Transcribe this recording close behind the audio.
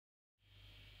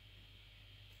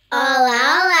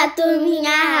turminha,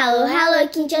 Hello,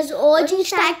 Quintas. Hoje a gente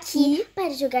tá aqui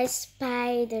para jogar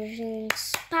Spider, gente.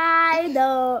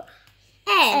 Spider.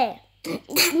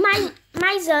 Mas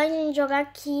antes de a gente jogar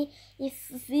aqui e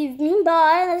ir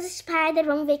embora nas Spider,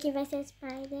 vamos ver quem vai ser a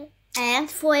Spider.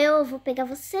 Eu vou pegar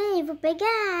você, vou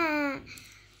pegar.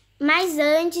 Mas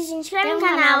antes, se inscreve no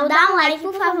canal, dá um like,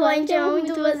 por favor, a gente ama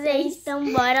muito vocês.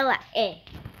 Então, bora lá.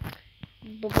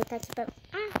 Vou botar aqui pra... tá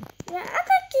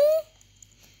aqui.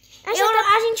 A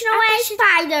gente não é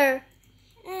Spider.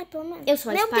 Pelo menos. Eu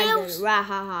sou a Spider. Deus.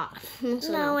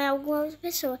 Não, é alguma outra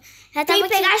pessoa. Tem que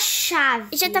pegar a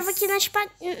chave. Já tava aqui na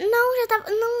Spider. Já tava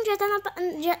na...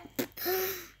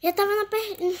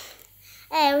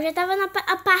 eu já tava na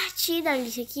partida,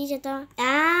 Alice, aqui, já tava...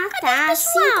 Cadê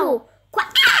 5,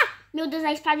 4... Meu Deus,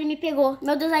 a Spider me pegou.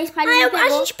 A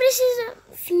gente precisa...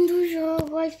 Fim do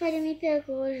jogo, a Spider me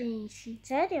pegou, gente.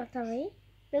 Sério? Tava aí?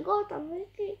 Pegou, tava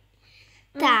aqui.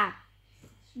 Tá.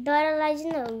 Bora lá de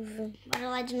novo.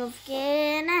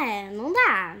 Porque, né, não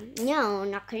dá.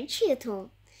 Não acredito.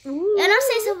 Eu não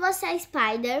sei se eu vou ser a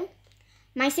Spider,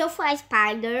 mas se eu for a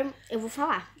Spider, eu vou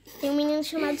falar. Tem um menino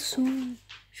chamado Su.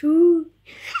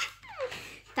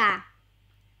 Tá.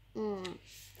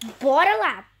 Bora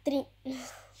lá.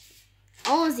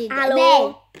 11, 10.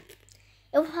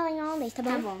 Eu vou falar em holandês, tá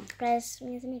bom? Tá bom. Para as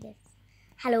minhas amigas.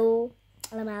 Hallo,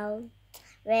 allemaal.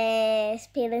 We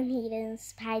spelen hier een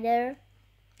spider.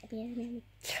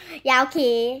 Ja,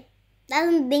 oké. Dat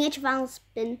is een dingetje van een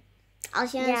spin.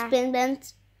 Als je een spin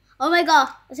bent. Oh my god.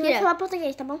 Você vai falar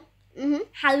português, tá bom?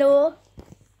 Hallo.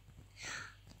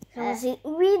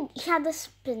 We had the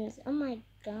spins. Oh my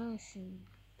gosh.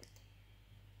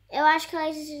 Eu acho que ela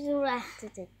existe. Meu Deus.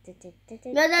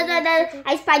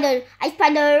 A Spider.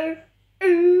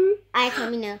 Ai,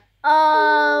 caminhando.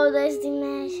 Oh, dat is die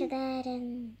meisje daar.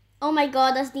 Oh my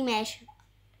god, dat is die meisje.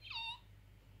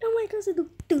 Oh my god, ze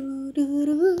doet...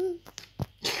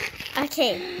 Ok.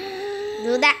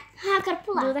 Duda. Eu quero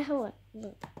pular. Duda rua.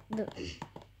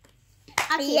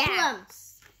 Ok,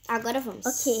 pulamos. Agora vamos.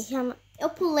 Ok, eu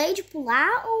pulei de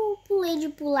pular ou pulei de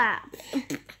pular?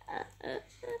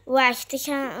 Eu acho que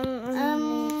tem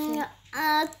que...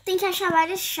 tem que achar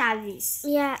várias chaves.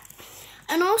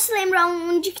 Eu não se lembro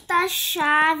onde que tá as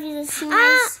chaves, assim,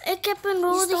 mas... ik heb een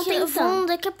rode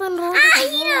gevonden. Ik heb een rode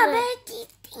gevonden.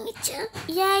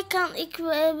 Ik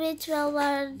weet wel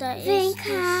waar dat is. Vem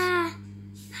cá.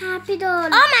 Rápido. Oh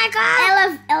my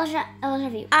god. Ela já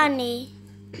viu. Nee.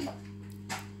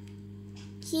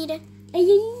 Hier.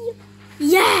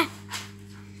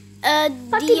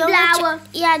 Die blauwe.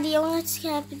 Die jongetje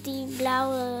hebben die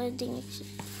blauwe dingetjes.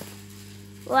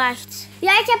 Wacht.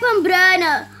 Ik heb een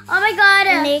bruine. Oh my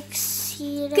god. Niks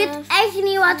hier. Ik weet echt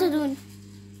niet wat te doen.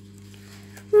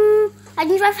 A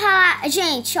gente vai falar...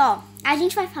 Gente, a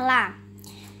gente vai falar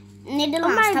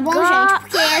Nederlands, tá bom, gente?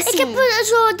 Porque assim... Ik heb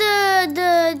zo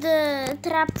de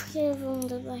trap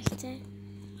gevonden. Wacht, hè.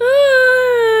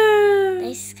 De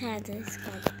escada.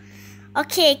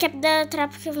 Ok, ik heb de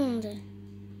trap gevonden.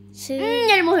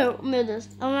 Ele morreu, meu Deus.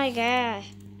 Oh my god.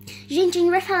 Gente, a gente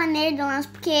vai falar Nederlands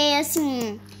porque,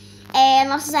 assim,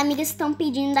 nossas amigas estão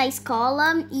pedindo da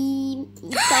escola e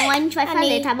então a gente vai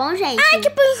fazer, tá bom, gente? Ik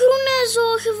heb een groene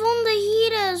zo gevonden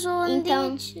hier, zo een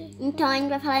dingetje. Então a gente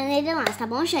vai falar Nederlands, tá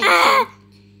bom, gente?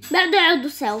 Meu Deus do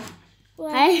céu.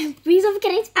 Pensava que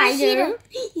era Spider.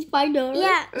 Spider.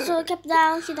 Zo, ik heb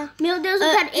daar gedaan. Meu Deus,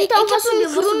 então ik heb een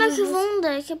groene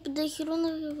gevonden. Ik heb de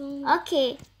groene gevonden.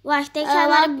 Oké. Wacht, ik ga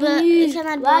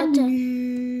naar buiten.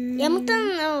 Je moet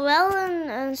dan wel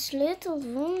een sleutel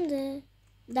vinden.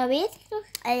 Dat weet ik toch?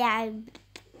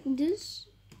 Dus.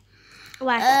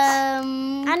 Wacht.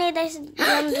 Nee, dat is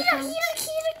de andere kant. Hier.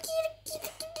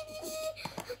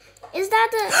 Is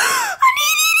dat de...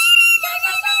 Nee.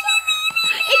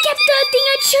 Ik heb de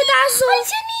dingetje daar zo.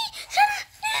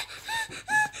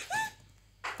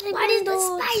 What is the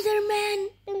Spider-Man?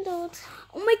 Ik ben dood.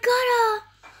 Oh my god.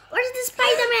 Where is the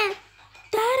Spider-Man?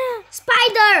 Daar.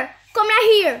 Spider. Kom naar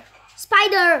hier.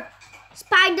 Spider.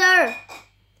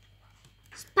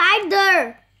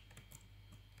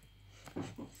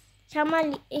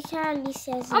 Ik ga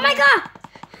Alicia zien. Oh my god.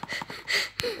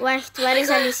 Wacht, waar is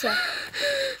Alicia?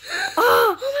 Oh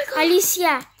my god.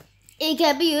 Alicia. Ik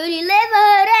heb jullie leven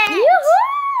gered.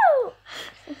 Joehoe.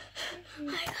 Oh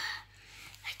my god.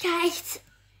 Ik ga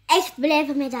echt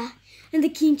blijven met dat. En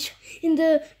de kindje.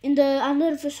 In de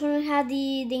andere persoon gaat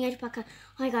die dingen pakken.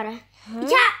 Oh my god. Ik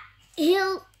ga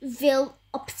heel veel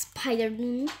op Spider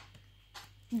doen.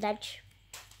 Dat.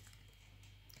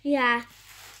 Ja.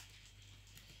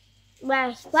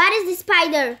 Wacht. Waar is de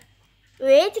Spider?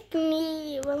 Weet ik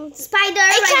niet. Want... Spider.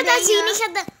 Ik ga dat zien.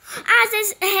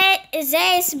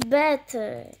 Zij is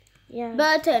beter. Ja.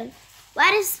 Buiten.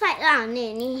 Waar is de spider? Ah,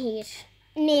 nee, niet hier.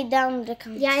 Nee, de andere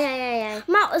kant. Ja.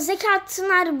 Maar ze gaat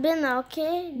naar binnen,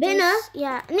 oké? Binnen? Dus,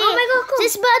 ja. Nee, Oh my god, kom.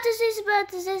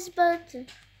 ze is buiten.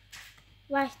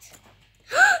 Wacht.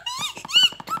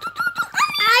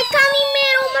 Hij kan niet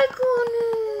meer, oh my god.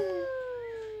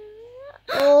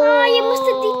 Je moest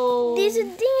deze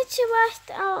dingetje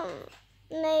wachten. Oh,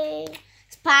 nee.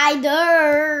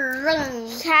 Spider.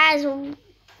 Ga zo.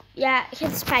 Ja, je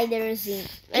hebt spider zien.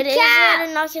 Er is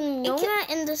er nog een jongen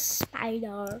in de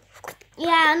spider.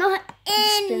 Ja, nog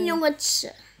één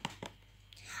jongetje.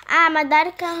 Ah, maar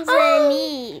daar kan ze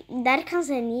niet. Daar kan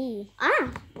ze niet. Ah,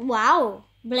 wauw.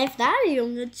 Blijf daar,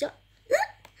 jongetje.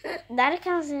 Daar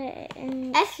kan ze.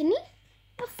 Echt niet?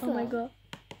 Oh my god.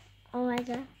 Oh my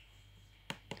god.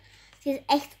 Het is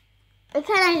echt... Ik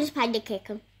ga naar de spider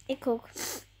kijken. Ik ook.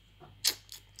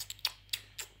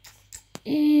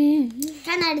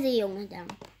 Ga naar de jongen dan.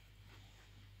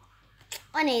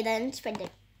 Oh nee, dan spider.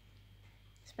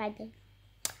 Spider.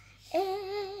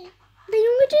 De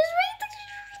jongetje is weg.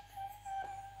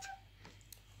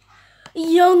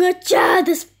 Jongetje,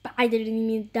 de spider is niet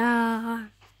meer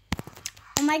daar.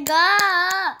 Oh my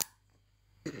god.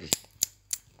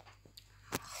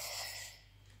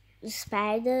 De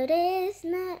spider is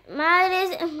net... Maar er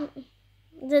is...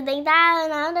 Ze denkt aan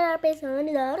een andere persoon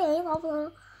die daar heeft.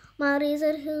 Maar is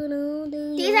er genoeg?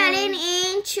 Het is alleen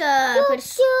eentje.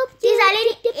 Het is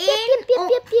alleen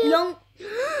één jong...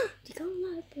 Die kan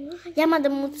lopen. Ja, maar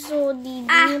dan moet zo die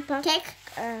Ah, dingen pakken. kijk.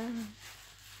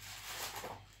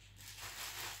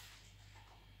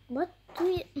 Wat doe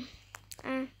je?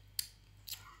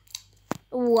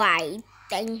 White.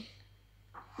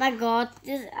 My god, het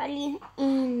is alleen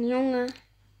één jongen.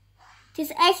 Het is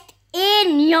echt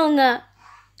één jongen.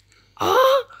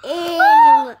 Één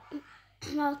jongen.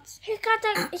 Wat? Je gaat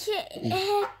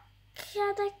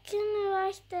dat kunnen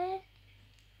wachten.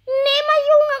 Nee, maar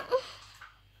jongen.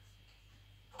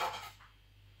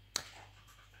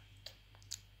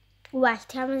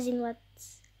 Wacht, gaan we zien wat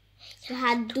Je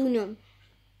gaat doen hem.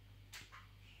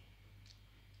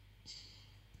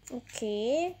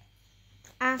 Oké.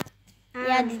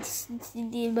 Ja, dit is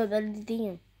die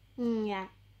dingen. Ja.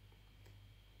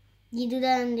 Die doet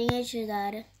dan een dingetje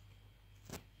daar. Hè.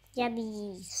 Ja,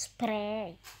 die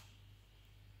spray.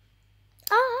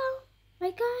 Oh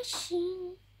my gosh.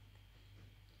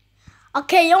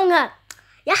 Oké, jongen.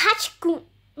 Ja, hartje koen.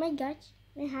 My god,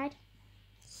 mijn haar.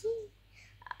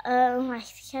 Wacht,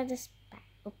 ik ga de spider.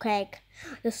 Oh, kijk.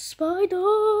 De spider.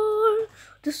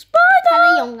 De spider. Ga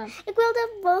de jongen. Ik wil dat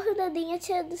volgende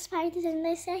dingetje, de spider zijn.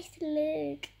 Dat is echt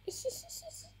leuk.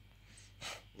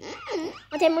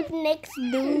 Want hij moet niks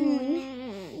doen.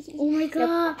 Oh my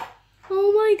god.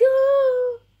 Oh my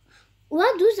god.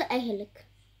 Wat doen ze eigenlijk?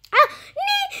 Ah,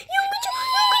 nee, jongetje.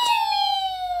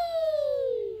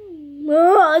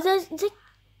 Oh, ze...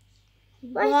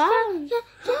 Wacht, ja,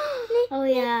 nee. Oh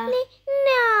ja. Nee,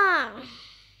 nou.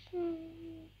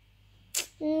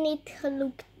 Niet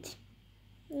gelukt.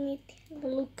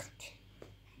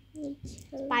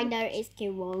 Spider is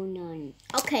gewonnen.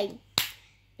 Oké.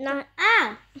 Nou,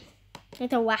 niet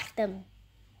te wachten.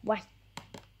 Wacht.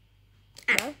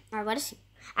 Maar wat is hij?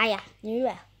 Ah ja, nu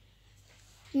wel.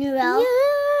 Nu wel? Ja,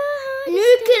 Nu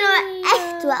kunnen we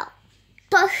echt wel.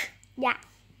 Toch? Ja.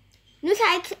 Nu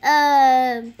ga ik...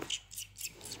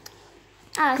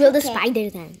 Ik wil de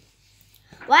spider zijn.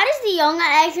 Waar is die jongen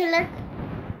eigenlijk?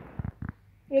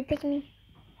 Weet ik niet.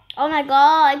 Oh my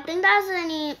god, ik denk dat ze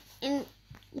niet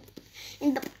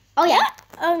in de... Oh ja,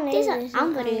 Oh nee. het is een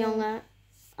andere jongen.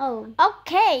 Oh,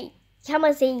 Oké. Ga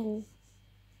maar zien.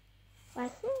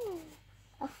 wat?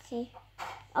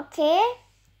 Oké.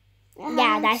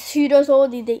 Ja, daar is Hiro zo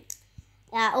die ding.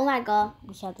 Ja, oh my god.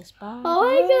 Ik ga de spider. Oh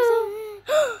my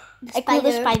god. Ik wil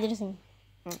de spider zien.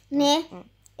 Nee.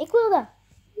 Ik wil dat.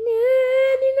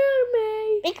 Nee, niet naar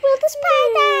mij. Ik wil de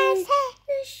spiders.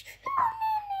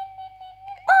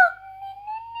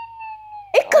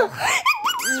 Ik kan.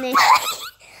 Nee.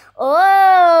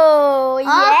 Oh,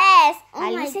 yes. Oh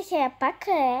Maar my- Lisa, ga je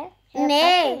pakken, hè?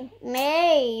 Nee.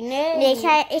 Nee,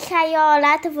 ik ga jou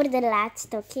laten voor de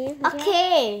laatste, oké?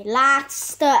 Oké,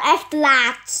 laatste. Echt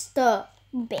laatste.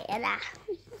 Bella.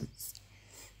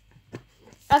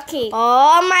 Oké.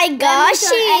 Oh my gosh.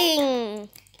 moeten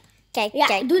Kijk, Ja,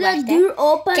 kijk. doe wacht, de hè. deur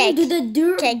open. Kijk. Doe de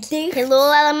deur Kijk, dicht.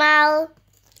 hallo allemaal.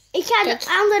 Ik ga Kijk. de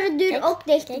andere deur Kijk. ook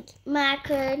dicht Kijk.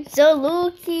 maken. Zo,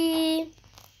 Loki.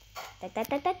 Wat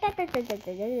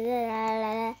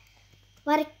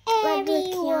doe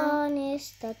ik ja? Everyone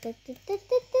is...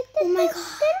 Oh my god.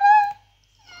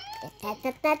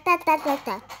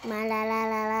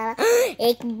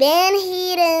 Ik ben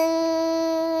hier.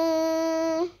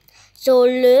 Zo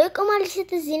leuk om Alice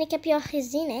te zien. Ik heb je al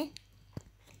gezien, hè?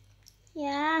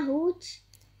 Ja, goed.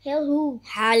 Heel goed.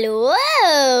 Hallo,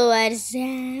 waar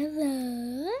zijn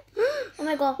we? Oh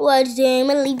my god. Waar zijn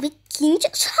mijn lieve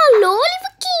kindjes? Hallo,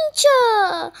 lieve kindje.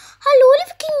 Hallo,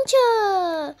 lieve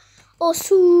kindje. Oh,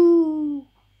 Sue.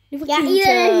 Lieve Ja, kindje.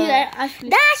 iedereen hier,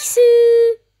 alsjeblieft. Dag,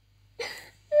 Sue.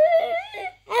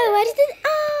 Waar is dit?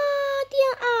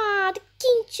 De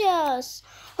kindjes.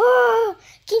 Oh,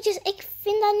 kindjes, ik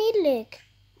vind dat niet leuk.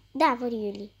 Daar voor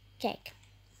jullie. Kijk.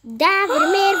 Daar voor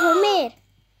meer, voor meer.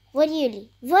 Voor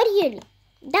jullie. Voor jullie.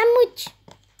 Dat moet.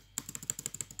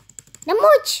 Dat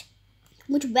moet.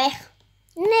 Moet weg.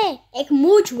 Nee. Ik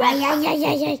moet weg.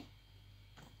 Ja.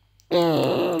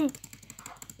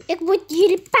 Ik moet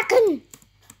jullie pakken.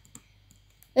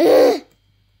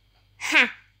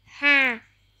 Ha.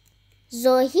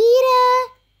 Zo hier.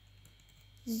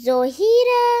 Zo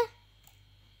hier.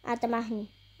 Dat mag niet.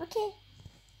 Oké.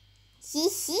 Hi.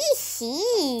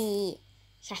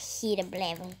 Ga hier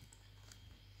blijven.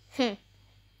 Ga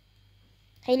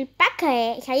jullie pakken,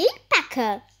 hè? Ga jullie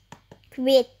pakken. Ik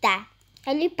weet dat.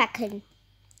 Ga jullie pakken.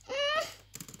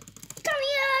 Kan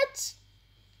niet uit.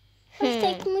 Wacht,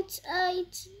 ik moet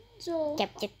uit. Zo. Tip.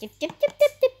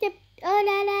 Oh,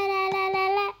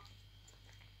 la.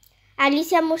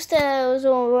 Alicia moest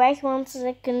zo weg, want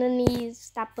ze kunnen niet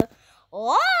stappen.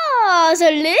 Oh, zo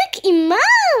leuk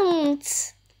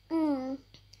iemand.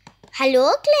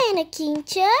 Hallo, kleine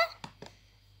kindje.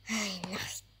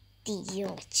 Nog die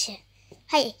jongetje.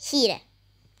 Hey, hier.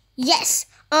 Yes.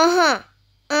 Aha.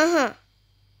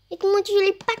 Ik moet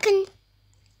jullie pakken.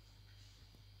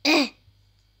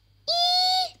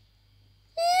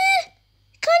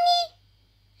 Kan niet.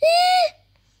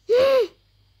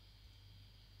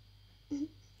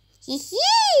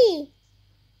 Hihi.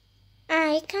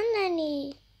 Ik kan dat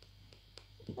niet.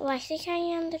 Wacht, ik ga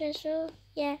je andere zo.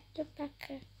 Ja, te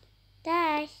pakken.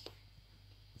 Dag.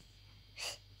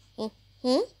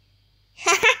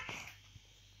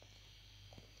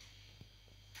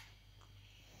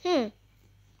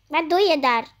 Wat doe je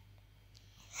daar?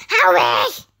 Hou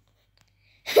weg!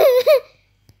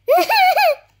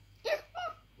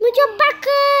 Moet je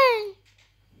pakken?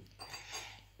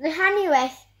 We gaan niet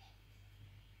weg.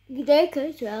 Ik denk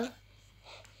het wel.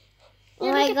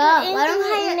 Oh my god, waarom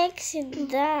ga je niks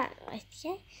gedaan? Wacht,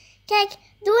 hè? Kijk,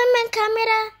 doe in mijn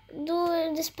camera.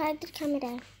 Doe de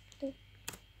spidercamera.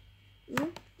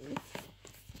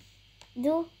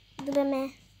 Doe bij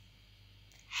mij.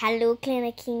 Hallo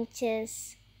kleine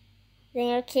kindjes. Ben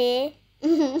je oké?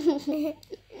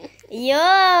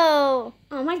 Yo!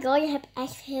 Oh my god, je hebt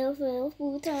echt heel veel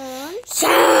voeten aan.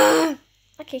 Ja!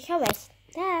 Oké, ga weg.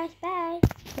 Dag, bye.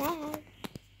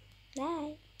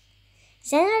 Bye.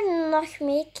 Zijn er nog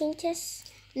meer kindjes?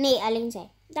 Nee, alleen zij.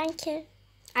 Dank je.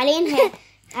 Alleen hij.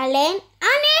 Alleen.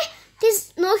 Nee, het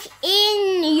is nog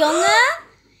één jongen.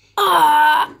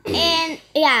 En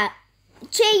ja,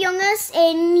 2 jongens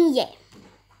en jij.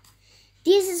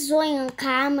 Die is zo in een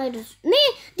kamer. Dus...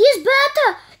 Nee, die is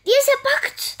buiten. Die is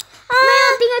gepakt.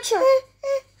 Mijn dingetje.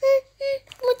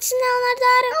 Ik moet snel naar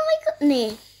daar. Oh my god.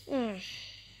 Nee.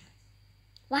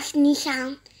 Wacht, niet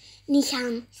gaan.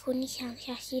 Gewoon niet gaan.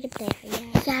 Ga hier blijven.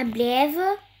 Ja. Ga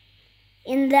blijven.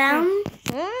 En dan...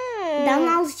 Dan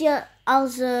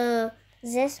als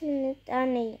 6 minuten. Oh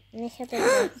nee. Nee, gaat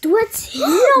het niet. doe het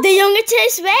hier. De jongetje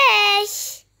is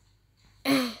weg.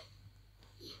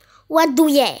 Wat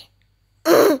doe jij?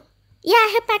 Ja,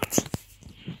 gepakt.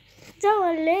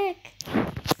 Zo leuk.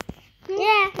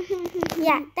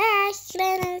 Ja, dag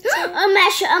kleine. Een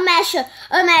meisje.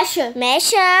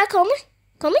 Meisje, kom eens.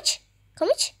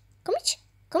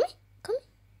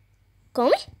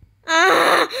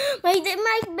 Maar ik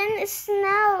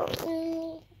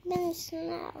ben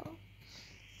snel.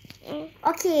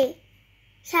 Oké.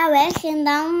 Ga weg en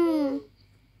dan...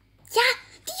 Ja,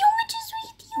 die jongetje is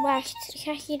weg. Wacht, ik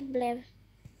ga hier blijven.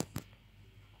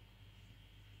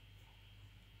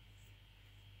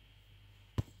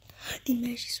 Die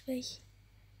meisje is weg.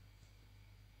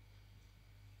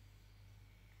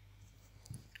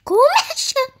 Kom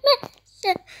meisje.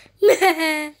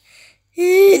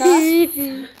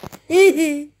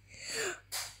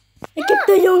 Ik heb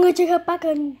de jongetje gepakt.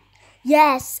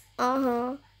 Yes.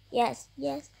 Yes.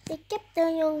 Ik heb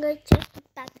de jongetje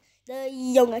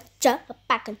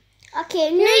gepakt. Oké,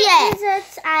 nu is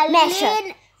het alleen...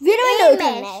 Meisje. 4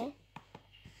 minuten.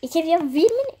 Ik geef jou 4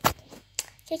 minuten.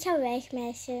 Kijk, ga weg,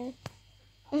 meisje.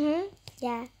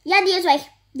 Ja. Ja, die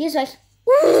is weg.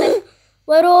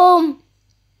 Waarom?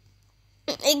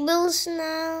 Ik wil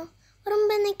snel. Waarom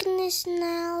ben ik niet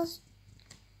snel?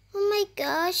 Oh my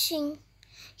gosh.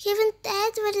 Geef een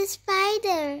tijd voor de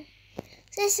spider.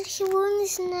 Ze is gewoon niet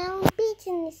snel. Een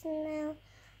beetje niet snel.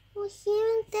 Oh,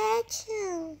 hier een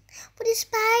tijdje. Voor de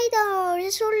spider. Dat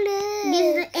is zo leuk. Die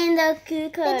is in de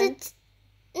keuken. Dit is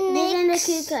Die is in de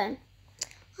keuken.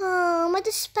 Oh, maar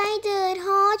de spider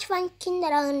houdt van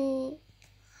kinderen.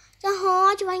 Ze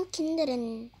houdt van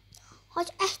kinderen.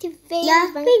 Houdt echt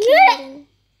veel van kinderen.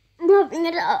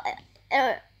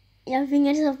 Jouw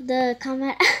vingers op de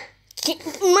camera.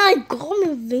 My god,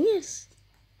 mijn vingers.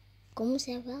 Kom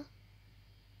ze wel.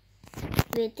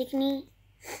 Weet ik niet.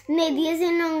 Nee, die is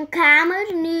in een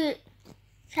kamer. Nu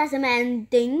gaat ze met een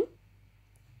ding.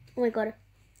 Oh my god.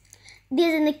 Die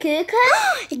is in de keuken.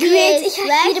 Ik Die weet, is ik ga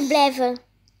weg. hier blijven.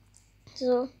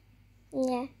 Zo.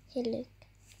 Ja, heel leuk.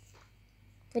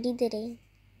 Voor iedereen.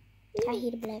 Ik ga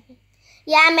hier blijven.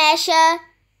 Ja, meisje.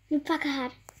 We pakken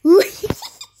haar.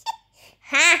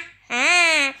 Ha,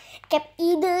 ha. Ik heb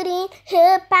iedereen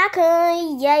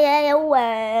gepakken. Ja, ja, ja.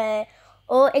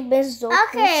 Oh, ik ben zo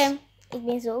goed. Ik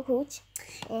ben zo goed.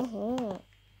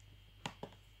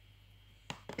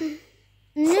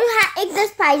 Nu ga ik de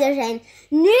spider zijn.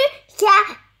 Nu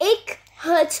ga ik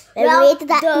het We wel weten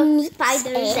dat de niet,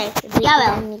 spider hè. zijn. We weten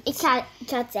Jawel, dat niet. ik ga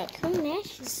het zijn. Kom,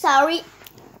 meisje. Sorry,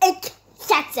 ik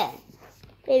ga het zijn.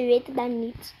 We weten dat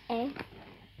niet, hè.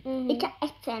 Ik ga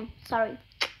echt zijn. Sorry.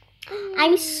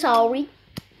 I'm sorry.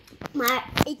 Maar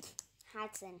ik ga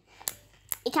het zijn.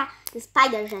 Ik ga de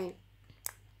spider zijn.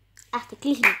 Echt, ik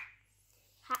lieg niet. Ik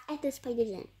ga echt de spider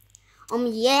zijn. Om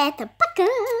je te pakken.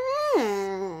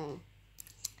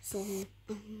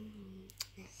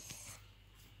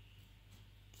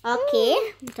 Oké,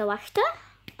 moeten wachten.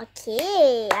 Oké,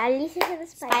 Alice is de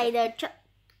spider. Spidertje.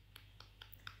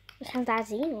 We gaan het daar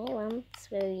zien, hè, want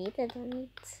we weten dat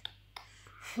niet.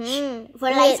 Voor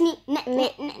de lijst niet.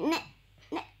 Nee.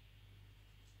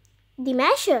 Die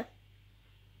meisje.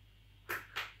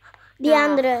 Die Ja.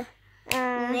 andere.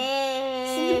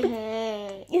 Nee.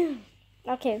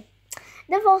 Oké.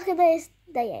 De volgende is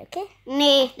dat jij, oké?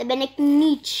 Nee, dat ben ik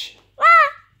niet.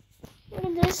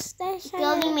 Dus daar Ik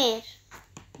wil niet meer.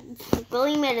 Ik wil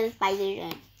niet meer de spider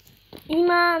zijn.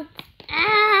 iemand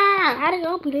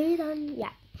haar opleden.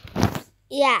 Ja.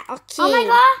 Ja, oké. Oh my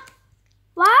god.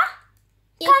 Wat?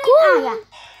 Ik Kan kom. niet. Ah, ja.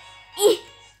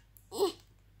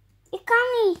 Ik kan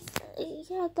niet.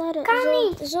 Ja, daar. Kan zo,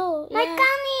 niet. Zo, Maar ja. ik kan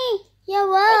niet.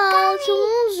 Jawel, Ik kan niet.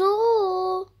 gewoon zo.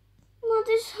 Maar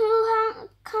dus hoe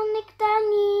kan ik dat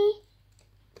niet?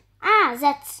 Ah,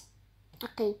 zet.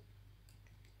 Oké.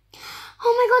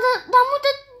 Oh my god, dan moet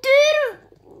de deur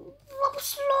op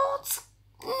slot.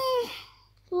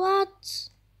 Wat?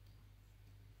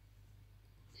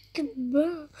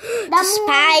 Dan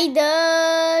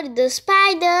De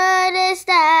spider is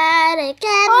daar. Ik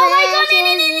heb Oh my hem god,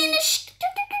 nee. gezien.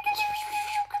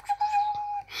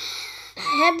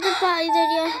 Heb de spider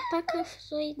je gepakt of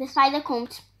zoiets? De spider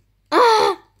komt. Ah,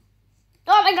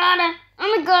 Oh my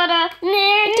god.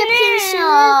 Nee, ik heb geen zin.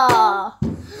 Ah.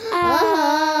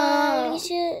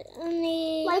 Liesje,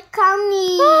 nee. Maar ik kan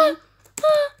niet.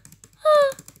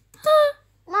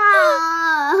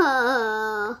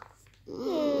 Ah.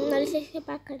 Dat is echt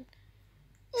gebakken.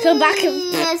 Gebakken.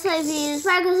 Yes, I did.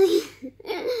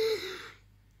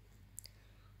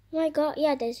 Oh my god,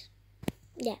 ja, dus.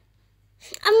 Ja.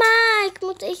 Amma, ik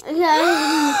moet echt...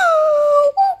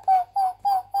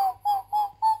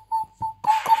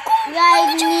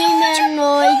 Jij niet meer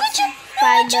nooit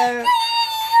spider.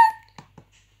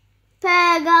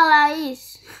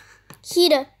 Pegalaïs.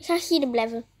 Hier, ik ga hier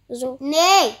blijven. Zo.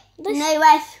 Nee. Dat is- Nee,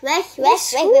 weg.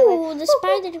 Oeh, de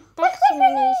spider pakt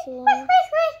me niet gewoon.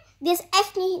 Dit is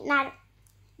echt niet naar...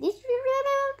 Dit is...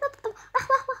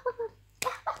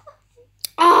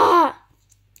 Ah,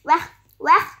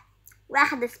 Weg.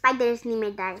 De spider is niet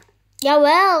meer daar.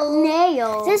 jawel. Nee,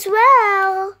 joh. Het is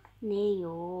wel. Nee,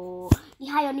 joh.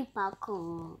 Die ga je niet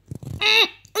pakken.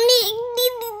 Nee.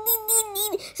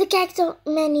 Ze kijkt op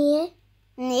mij niet, hè.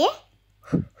 Nee?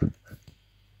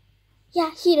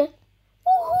 Ja, hier.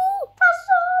 Pas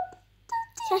op.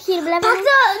 Ik ga hier blijven. Pak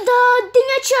de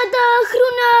dingetje, de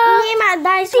groene... Nee, maar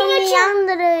daar is van die dingetje.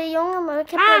 andere jongen, maar ik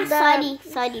heb het daar.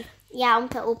 Sorry. Ja, om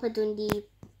te open doen die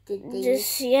ding.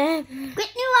 Dus ja, Ik weet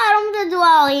niet waarom dat doe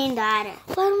alleen daar.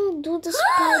 waarom doet de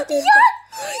spider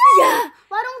Ja.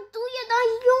 Waarom doe je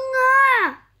dat,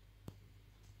 jongen?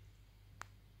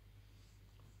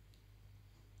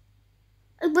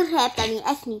 Ik begrijp dat niet,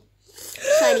 echt niet.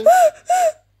 Sorry.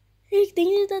 Ik denk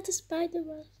niet dat de spider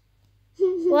was.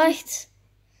 Wacht.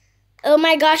 Oh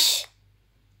my gosh.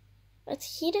 Wat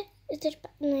hier? Is er...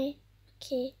 Nee.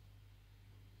 Oké.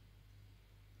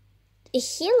 Een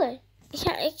gele.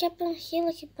 Ik heb een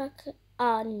gele gepakt.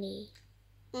 Ah, nee.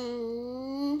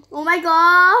 Oh my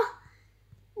god.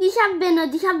 Die gaat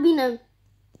binnen, die gaat binnen.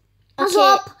 Pas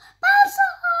Oké. op. Pas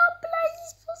op,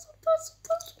 Laïs. Pas op.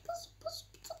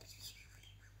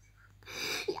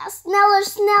 Ja, sneller,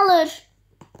 sneller.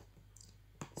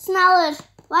 Sneller.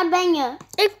 Waar ben je?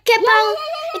 Ik heb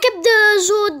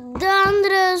de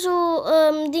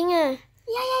andere dingen.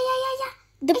 Ja.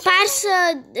 De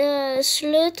paarse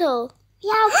sleutel.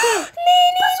 Ja, oké. Nee.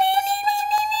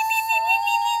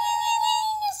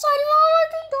 Sorry, mama.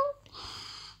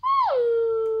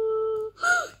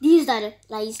 Die is daar.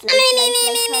 Laïs. Nee. Oh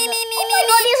my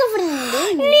god, die is een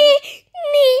vriendin. Nee.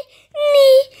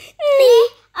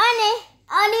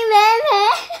 Oh nee, mama.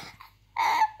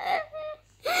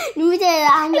 Nu moet je naar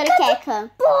de andere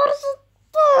kijken.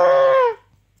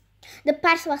 De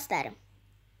paarse was daar.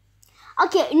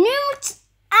 Oké, nu moet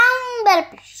andere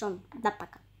persoon dat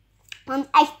pakken. Want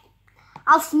echt,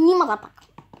 als niemand dat pakt.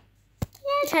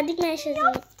 Ik ga die meisje zien.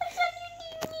 Oh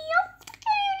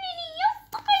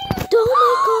Oh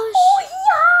my gosh. Oh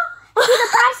ja. Zie de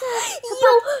paarse.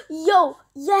 Yo.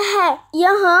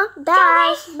 Ja,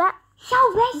 daar.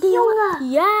 Ga weg, jongen.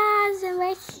 Ja, ze zijn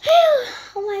weg.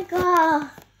 Oh my god.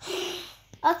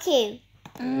 Oké.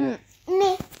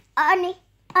 Nee. Oh nee,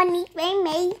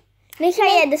 mee. Nu ga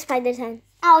jij de spider zijn.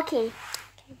 Ah, oké.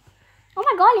 Oh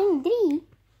my god, alleen 3.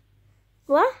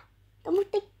 Wat? Dan moet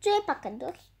ik 2 pakken,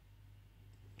 toch?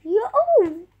 Yo.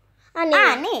 Ah, nee.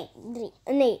 Ah, nee. 3.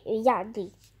 Nee, ja,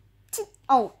 die.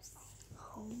 Oh.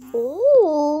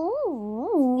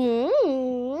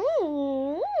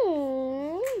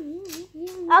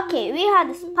 Oké, wie gaat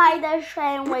de spider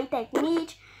zijn? Weet ik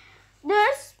niet.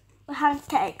 Dus, we gaan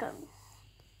kijken.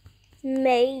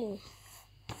 Nee.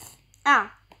 Ah.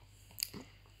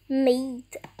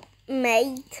 Meid. Oh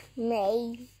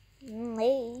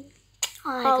my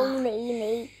Oh, god.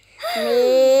 nee.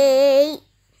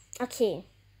 Oké.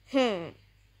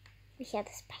 Wie gaat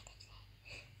de spider zijn?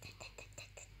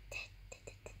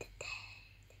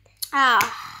 Ah.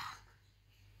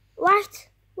 Wacht.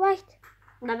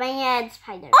 Dan ben jij de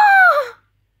spider. Oh!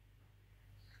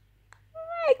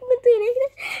 Ik moet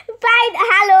direct. Spider,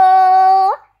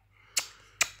 hallo.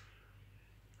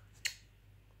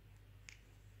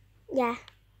 Ja.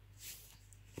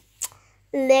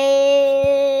 Nee.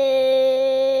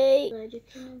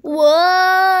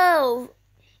 Wow.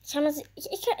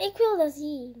 Ik wil dat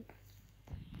zien.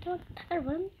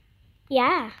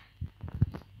 Ja.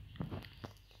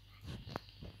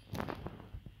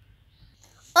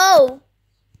 Oh.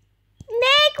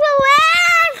 Nee, ik wil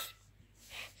weg.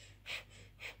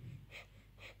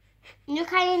 Nu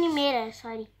ga je niet meer,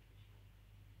 sorry.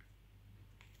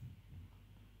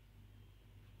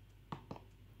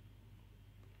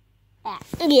 Ja.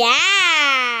 Ja.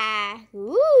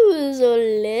 Oeh, zo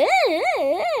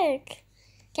leuk.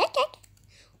 Kijk.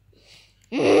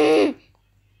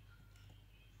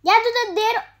 Jij doet de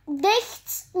deur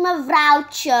dicht,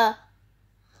 mevrouwtje.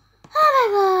 Oh my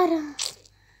god.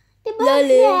 Die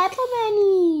begrijpen mij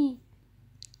niet.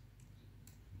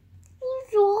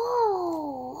 Zo.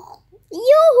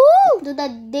 Joehoe. Doe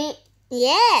dat dicht.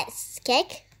 Yes.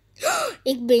 Kijk.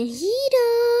 Ik ben hier.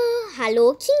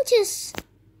 Hallo kindjes.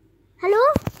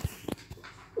 Hallo?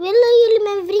 Willen jullie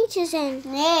mijn vriendjes zijn?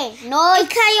 Nee, nooit.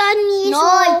 Ik ga jou niet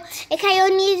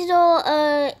Nooit. zo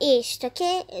eerst,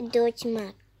 oké? Doodje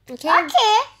maken. Oké?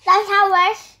 Oké, dan gaan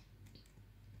we.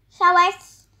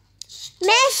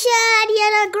 Meisje,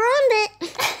 Ariana Grande.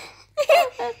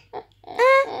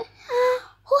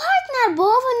 Hoe ga ik naar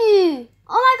boven nu?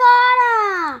 Oh my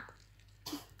god.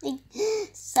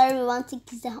 Sorry, want ik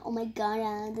zeg oh my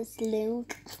god, dat is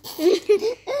leuk.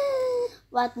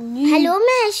 Wat nu? Hallo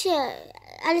meisje.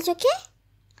 Alles oké?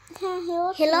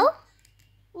 Hallo?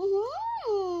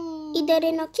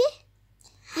 Iedereen oké?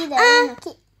 Iedereen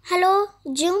oké. Hallo,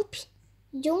 Jump.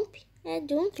 Jump.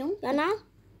 Ja, nou.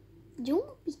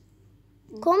 Jumpy.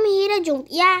 Kom hier, Jump.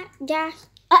 Ja. Daar.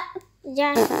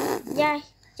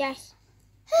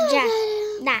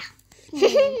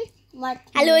 Wat?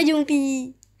 Hallo,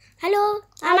 Jumpy. Hallo.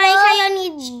 Maar ik ga jou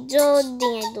niet zo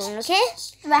dingen doen, oké?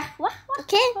 Wacht.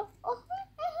 Oké?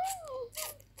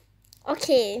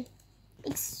 Oké.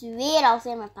 Ik zweer als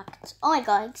hij me pakt. Oh my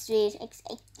god, ik zweer.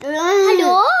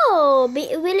 Hallo.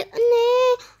 Nee,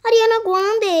 Ariana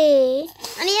Grande.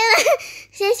 Ariana,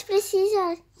 zij is precies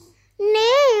als...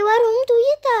 Nee, waarom doe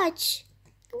je dat?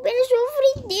 Ik ben zo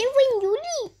vriendin van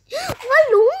jullie.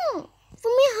 Waarom?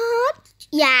 Voor mijn hart.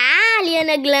 Ja,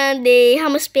 Ariana Grande.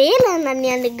 Gaan we spelen,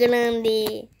 Ariana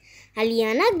Grande.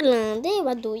 Ariana Grande,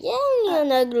 wat doe je,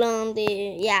 Ariana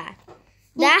Grande? Ja.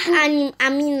 Dag,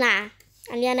 Amina.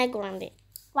 Ariana Grande.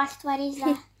 Wacht, waar is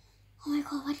dat? Oh my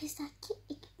god, waar is dat?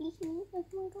 Ik vlieg niet. Oh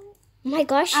my god. Oh my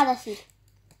gosh. Ah, dat is hier.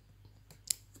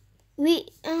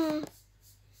 Wie?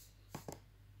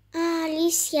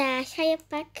 Alicia, ga je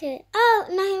pakken. Oh,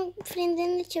 nog een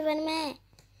vriendinnetje van mij.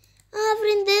 Oh,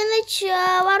 vriendinnetje,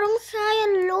 waarom ga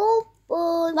je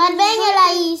lopen? Waar ben je,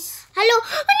 Laïs? Hallo.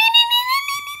 Oh,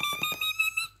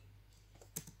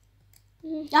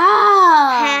 nee.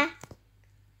 Ah.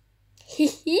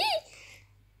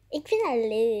 Ik vind dat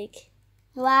leuk.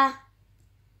 Waar?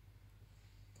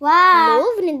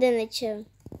 Hallo, vriendinnetje.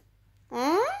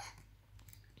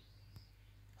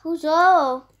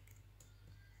 Hoezo?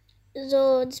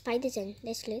 Zo de spider zijn,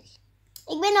 dat is leuk.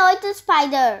 Ik ben nooit een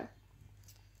spider.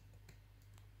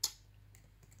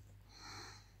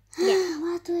 Ja.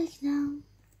 Wat doe ik nou?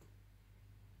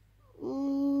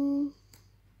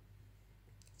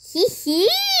 Hihi,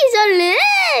 zo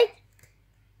leuk.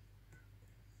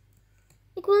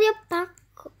 Ik wil je pakken.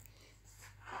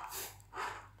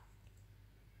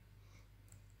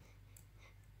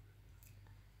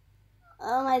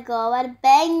 Oh my god, waar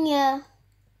ben je?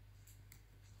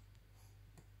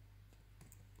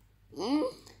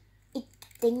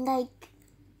 Ik denk dat ik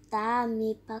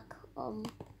daarmee pak om.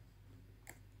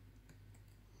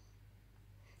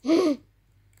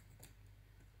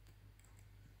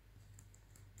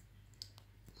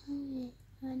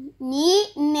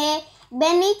 Nee,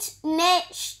 ben niet. Nee.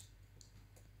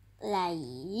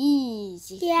 Laïs.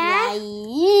 Ja?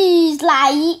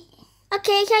 Laïs.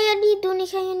 Oké, ik ga je niet doen.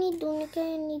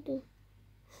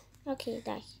 Oké,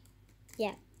 dag.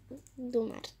 Ja, doe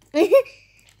maar.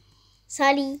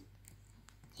 Sorry.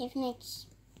 Heeft niks.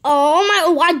 Oh,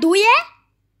 maar wat doe je?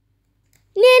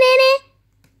 Nee.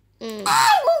 Ik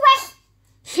moet weg.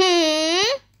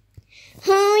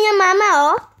 Je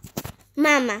mama, oh.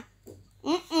 Mama.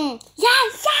 Ja,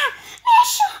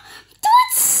 meisje. Doe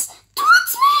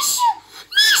het, meisje.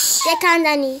 Je kan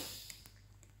dat niet.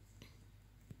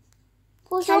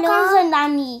 Hoezo Hallo? kan ze dat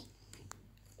niet?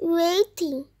 Weet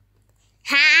je?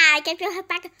 Ha, ik heb je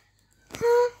gepakt.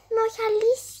 Nog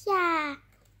Alicia.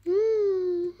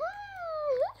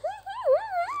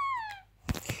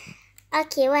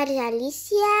 Oké, waar is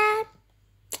Alicia?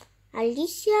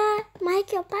 Alicia, mag ik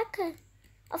je pakken?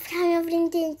 Of gaan we een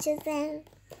vriendinnetje zijn?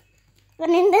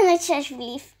 Vriendinnetje,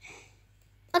 alsjeblieft.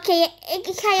 Oké, ik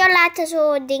ga je laten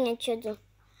zo'n dingetje doen.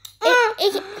 Oké,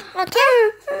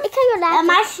 ik ga je laten.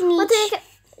 Dat mag niet. Want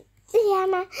ja,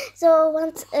 maar zo,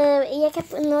 want ik heb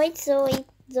nooit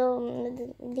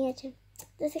zo'n dingetje.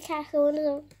 Dus ik ga gewoon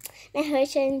zo mijn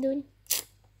huisje in doen.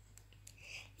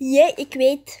 Ja, ik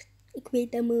weet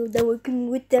dat we het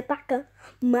moeten pakken.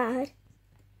 Maar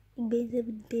ik ben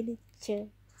een vriendinnetje.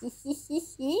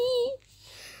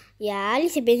 Ja,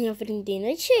 Alice, ik ben een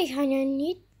vriendinnetje. Ik ga je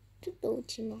niet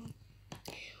doodje maken.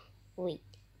 Oei.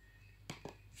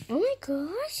 Oh my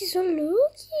gosh, zo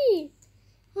leuk.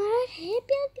 Waar heb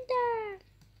je het daar?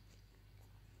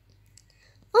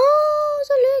 Oh,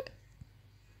 zo leuk.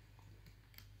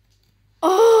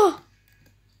 Oh.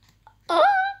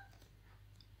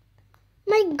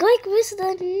 My god, ik wist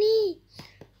dat niet.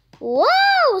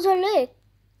 Wow, zo leuk.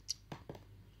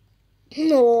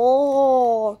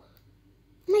 Oh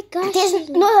my gosh. Het is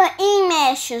nog één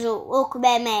meisje zo, ook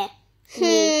bij mij.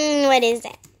 Wat is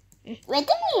dat? Weet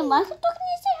ik niet, mag ik toch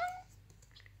niet zeggen?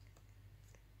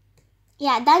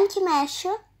 Ja, dank je,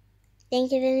 meisje. Denk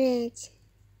je er niet?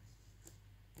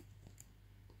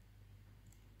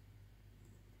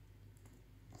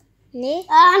 Nee?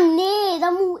 Ah, nee,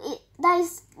 dat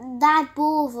is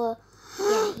daarboven.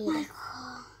 Ja, hier.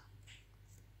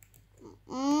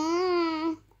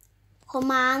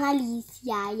 Kom aan,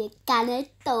 Alicia, je kan het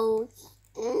toch.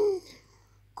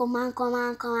 Kom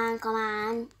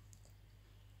aan.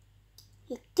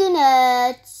 Je kunt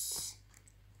het.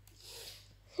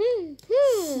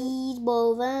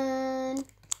 Hierboven.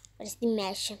 Waar is die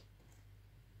meisje?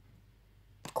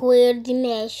 Ik hoor die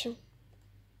meisje.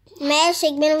 Meisje,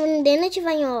 ik ben een vriendinnetje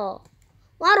van jou.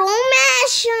 Waarom,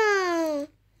 meisje?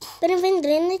 Ik ben een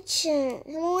vriendinnetje.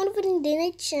 Gewoon een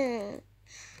vriendinnetje.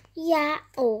 Ja,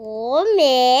 oh,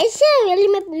 meisje. Wil je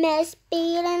met mij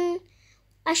spelen?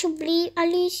 Alsjeblieft,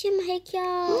 Alicia, mag ik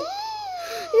jou?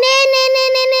 Nee.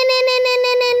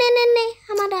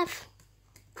 Ga maar af.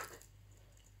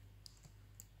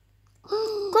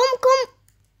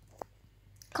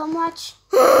 Kom, watch.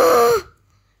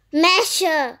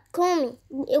 Meisje, kom.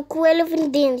 Ik wil een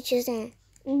vriendinnetje zijn.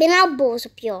 Ik ben al boos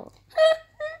op jou.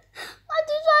 Wat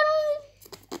is waarom?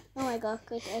 Oh my god, ik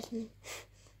weet het echt niet.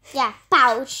 Ja,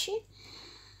 pauze.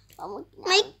 Wat moet ik nou?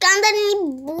 Maar ik kan dat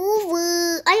niet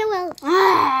boven. Oh, jawel.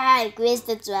 Ik wist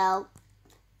het wel.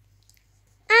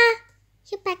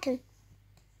 Je pakken.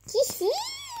 Ding.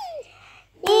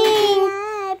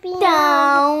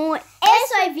 Então,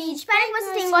 esse foi o vídeo. Espero que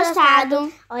vocês tenham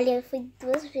gostado. Olha, eu fui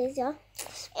 2 vezes, ó.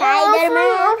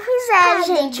 Eu fiz,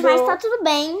 gente, mas tá tudo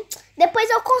bem. Depois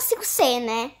eu consigo ser,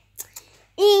 né?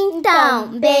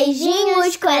 Então,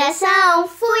 beijinhos de coração.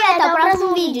 Fui, até o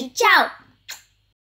próximo vídeo. Tchau!